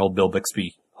transformations in the old Bill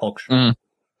Bixby Hulk show.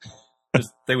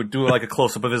 They would do like a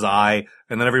close up of his eye,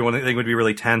 and then everything would be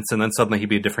really tense, and then suddenly he'd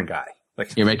be a different guy.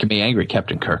 Like you're making me angry,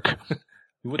 Captain Kirk.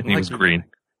 He was green.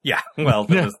 Yeah. Well,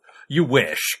 you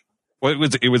wish. Well,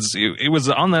 it was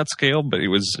on that scale, but it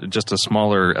was just a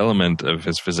smaller element of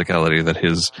his physicality that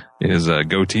his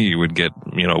goatee would get,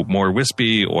 more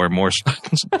wispy or more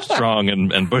strong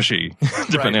and bushy,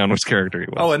 depending on which character he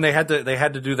was. Oh, and they had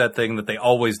to do that thing that they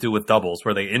always do with doubles,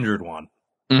 where they injured one.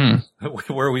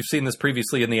 Where we've seen this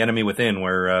previously in The Enemy Within,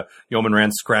 where Yeoman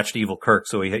Rand scratched Evil Kirk,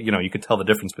 so you could tell the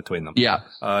difference between them. Yeah,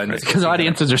 because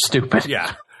audiences are stupid.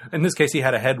 Yeah, in this case, he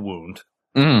had a head wound.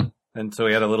 And so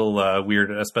he had a little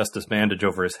weird asbestos bandage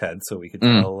over his head, so we could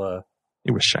tell.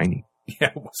 It was shiny.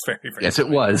 Yeah, it was very, very. Yes, it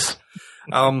was.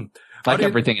 Like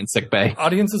everything in sickbay.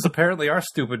 Audiences apparently are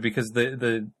stupid because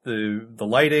the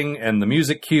lighting and the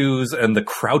music cues and the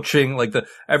crouching, like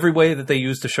every way that they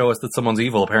use to show us that someone's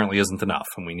evil, apparently isn't enough,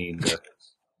 and we need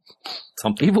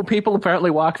something. Evil people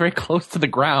apparently walk very close to the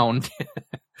ground.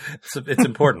 It's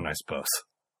important, I suppose.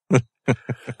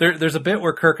 There's a bit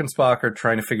where Kirk and Spock are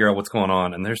trying to figure out what's going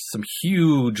on, and there's some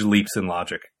huge leaps in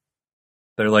logic.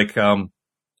 They're like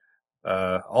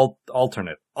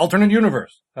alternate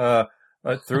universe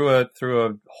through a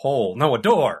hole. No, a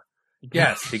door.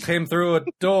 Yes, he came through a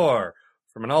door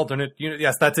from an alternate unit.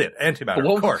 Yes, that's it. Antimatter,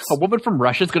 of course. A woman from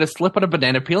Russia is going to slip on a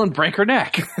banana peel and break her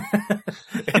neck.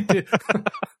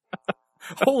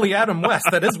 Holy Adam West,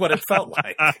 that is what it felt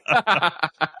like.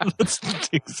 That's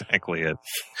exactly it.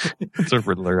 It's a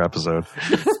Riddler episode.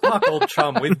 Spock, old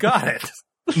chum, we've got it.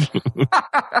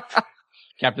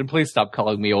 Captain, please stop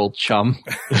calling me old chum.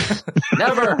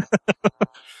 Never.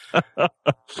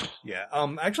 Yeah.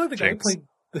 Actually, the guy who played.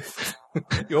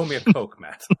 You owe me a Coke,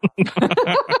 Matt.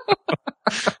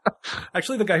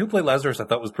 Actually, the guy who played Lazarus, I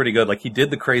thought was pretty good. Like he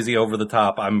did the crazy over the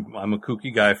top. I'm a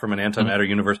kooky guy from an antimatter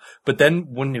universe. But then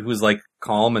when he was like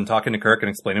calm and talking to Kirk and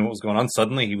explaining what was going on,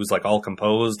 suddenly he was like all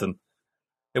composed, and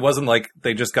it wasn't like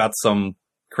they just got some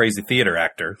crazy theater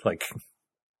actor. Like,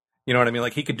 you know what I mean?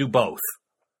 Like he could do both.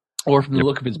 Or from the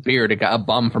look of his beard, it got a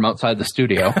bum from outside the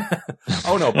studio.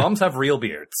 Oh no, bums have real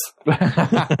beards.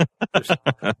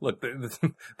 Look,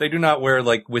 they do not wear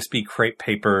like wispy crepe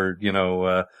paper,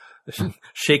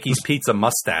 Shakey's Pizza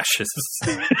mustaches.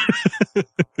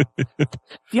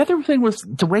 The other thing was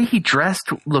the way he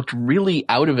dressed looked really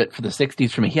out of it for the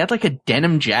 60s for me. He had like a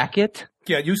denim jacket.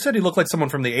 Yeah, you said he looked like someone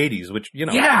from the 80s, which,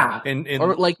 Yeah.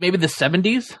 Or like maybe the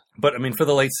 70s. But I mean, for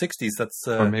the late 60s, that's...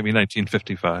 Or maybe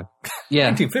 1955. Yeah.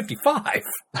 1955.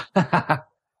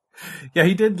 Yeah,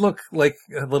 he did look like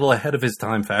a little ahead of his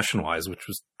time fashion-wise, which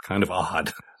was kind of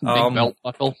odd. Big belt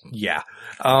buckle. Yeah.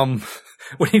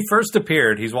 When he first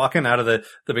appeared, he's walking out of the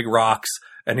big rocks,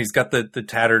 and he's got the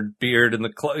tattered beard and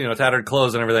the tattered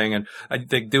clothes and everything. And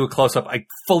they do a close up. I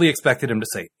fully expected him to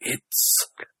say "it's,"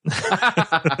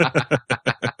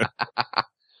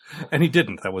 and he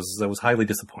didn't. That was highly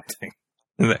disappointing.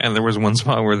 And there was one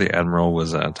spot where the Admiral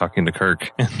was talking to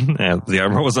Kirk, and the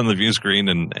Admiral was on the view screen,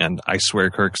 and I swear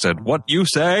Kirk said, "What you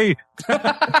say?"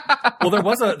 Well,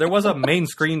 there was a main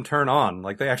screen turn on.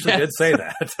 Like they actually did say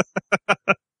that.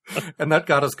 And that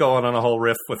got us going on a whole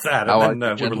riff with that, and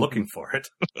then we were looking for it.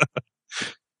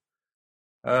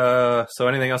 So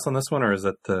anything else on this one, or is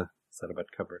that about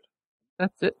covered?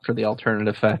 That's it for the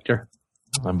alternative factor.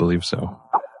 I believe so.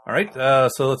 All right,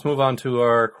 so let's move on to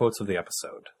our quotes of the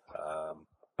episode.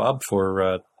 Bob,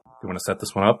 for You want to set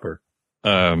this one up, or?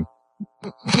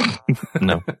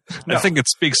 No. I think it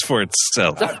speaks for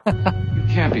itself. You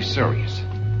can't be serious.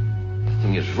 The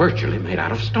thing is virtually made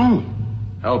out of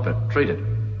stone. Help it. Treat it.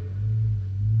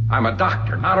 I'm a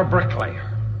doctor, not a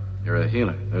bricklayer. You're a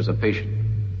healer. There's a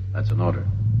patient. That's an order.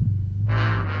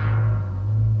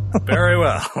 Very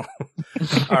well.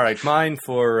 All right, mine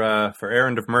for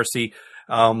Errand of Mercy.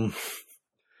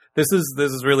 This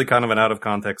is really kind of an out of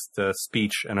context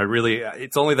speech, and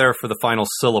it's only there for the final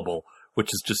syllable, which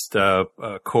is just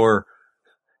core.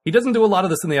 He doesn't do a lot of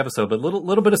this in the episode, but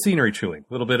little bit of scenery chewing,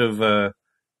 a little bit of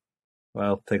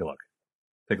well, take a look,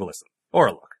 take a listen, or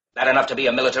a look. Not enough to be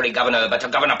a military governor, but to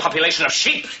govern a population of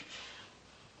sheep.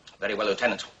 Very well,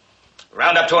 Lieutenant.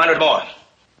 Round up 200 more.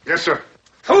 Yes, sir.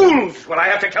 Fools! Will I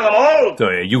have to kill them all? Oh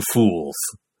yeah, you fools!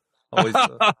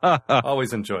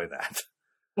 Always enjoy that.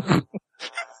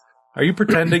 Are you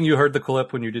pretending you heard the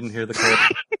clip when you didn't hear the clip?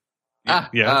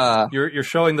 Yes. You're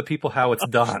showing the people how it's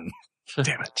done.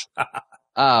 Damn it.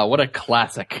 What a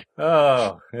classic.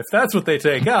 Oh, if that's what they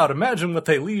take out, imagine what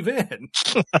they leave in.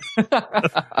 All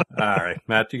right,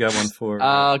 Matt, you got one for...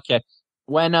 Okay.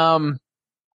 When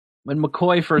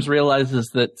McCoy first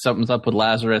realizes that something's up with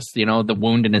Lazarus, the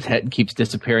wound in his head keeps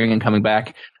disappearing and coming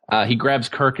back, he grabs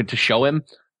Kirk to show him.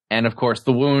 And, of course,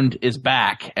 the wound is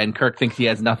back, and Kirk thinks he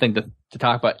has nothing to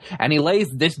talk about. And he lays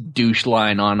this douche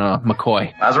line on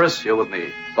McCoy. Lazarus, you're with me.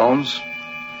 Bones,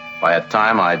 if I had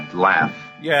time, I'd laugh.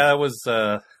 Yeah, that was...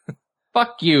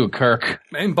 Fuck you, Kirk.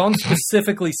 And Bones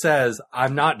specifically says,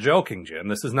 I'm not joking, Jim.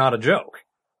 This is not a joke.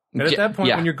 And at that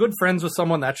point, when you're good friends with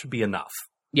someone, that should be enough.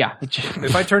 Yeah.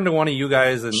 If I turn to one of you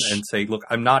guys and say, look,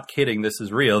 I'm not kidding, this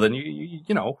is real, then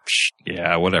you know.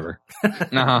 Yeah, whatever.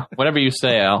 Whatever you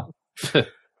say, Al.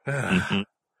 Mm-hmm.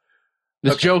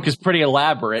 This joke is pretty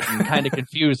elaborate and kind of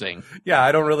confusing. Yeah,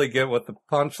 I don't really get what the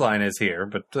punchline is here,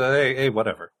 but hey,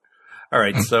 whatever. All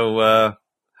right, so how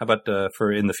about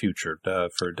for in the future,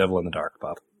 for Devil in the Dark,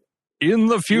 Bob? In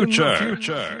the future,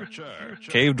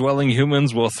 cave-dwelling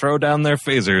humans will throw down their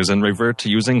phasers and revert to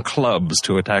using clubs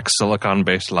to attack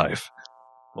silicon-based life.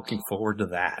 Looking forward to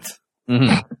that.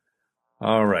 Mm-hmm.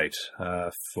 All right,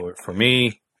 for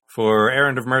me... For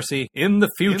Errand of Mercy, in the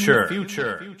future,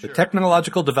 the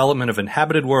technological development of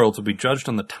inhabited worlds will be judged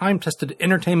on the time-tested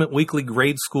Entertainment Weekly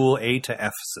grade school A to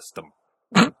F system.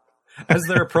 As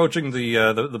they're approaching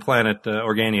the planet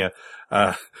Organia,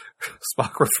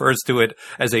 Spock refers to it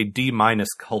as a D-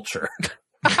 culture.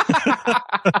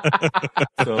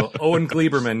 So Owen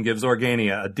Gleiberman gives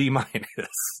Organia a D-.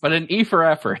 But an E for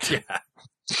effort. Yeah.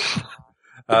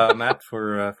 Matt,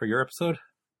 for your episode?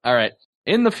 All right.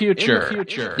 In the future,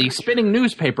 the spinning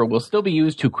newspaper will still be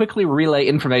used to quickly relay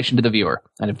information to the viewer.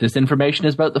 And if this information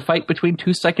is about the fight between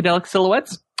two psychedelic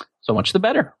silhouettes, so much the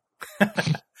better.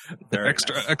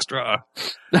 Extra.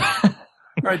 All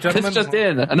right, gentlemen. This just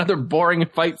in. Another boring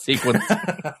fight sequence.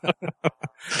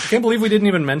 Can't believe we didn't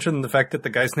even mention the fact that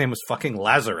the guy's name was fucking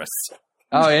Lazarus.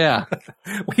 Oh, yeah.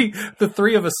 The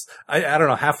three of us, I don't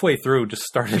know, halfway through just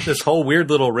started this whole weird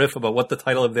little riff about what the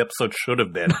title of the episode should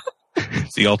have been.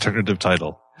 The alternative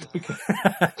title.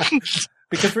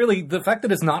 Because really, the fact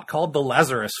that it's not called the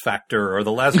Lazarus Factor or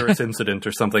the Lazarus Incident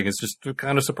or something is just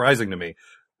kind of surprising to me.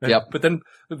 Yep. But then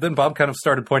Bob kind of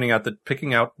started pointing out that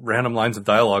picking out random lines of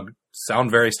dialogue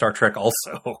sound very Star Trek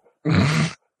also.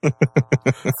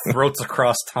 Throats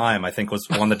Across Time, I think, was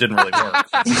one that didn't really work.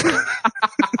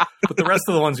 But the rest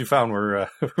of the ones you found were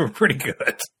pretty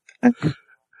good.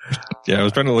 Yeah, I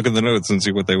was trying to look at the notes and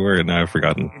see what they were, and now I've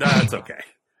forgotten. That's okay.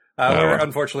 We're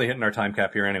unfortunately hitting our time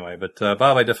cap here anyway. But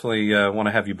Bob, I definitely want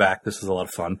to have you back. This is a lot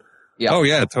of fun. Yep. Oh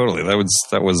yeah, totally. That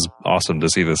was awesome to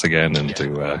see this again and to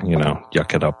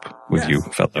yuck it up with you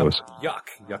fellows.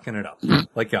 Yucking it up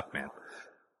like Yuck Man.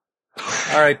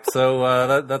 All right,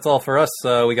 so that's all for us.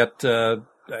 We got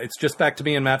it's just back to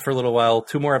me and Matt for a little while.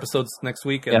 2 more episodes next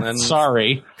week, and then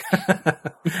sorry,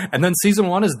 and then season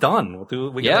 1 is done.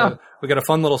 We got a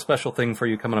fun little special thing for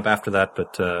you coming up after that,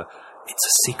 but it's a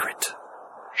secret.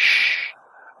 Shh.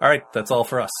 All right, that's all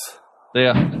for us.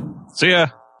 See ya.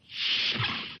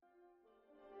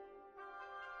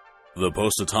 The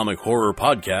Post-Atomic Horror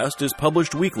Podcast is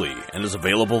published weekly and is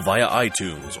available via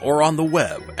iTunes or on the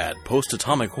web at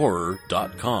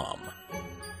postatomichorror.com.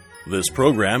 This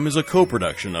program is a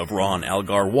co-production of Ron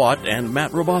Algar Watt and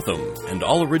Matt Robotham, and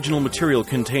all original material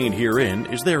contained herein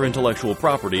is their intellectual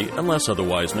property unless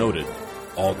otherwise noted.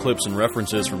 All clips and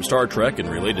references from Star Trek and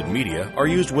related media are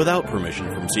used without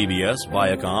permission from CBS,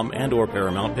 Viacom, and/or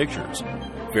Paramount Pictures.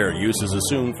 Fair use is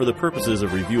assumed for the purposes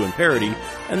of review and parody,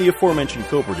 and the aforementioned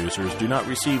co-producers do not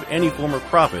receive any form of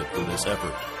profit for this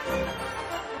effort.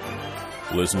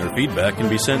 Listener feedback can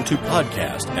be sent to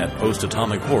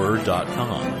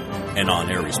podcast@postatomichorror.com. An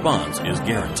on-air response is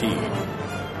guaranteed.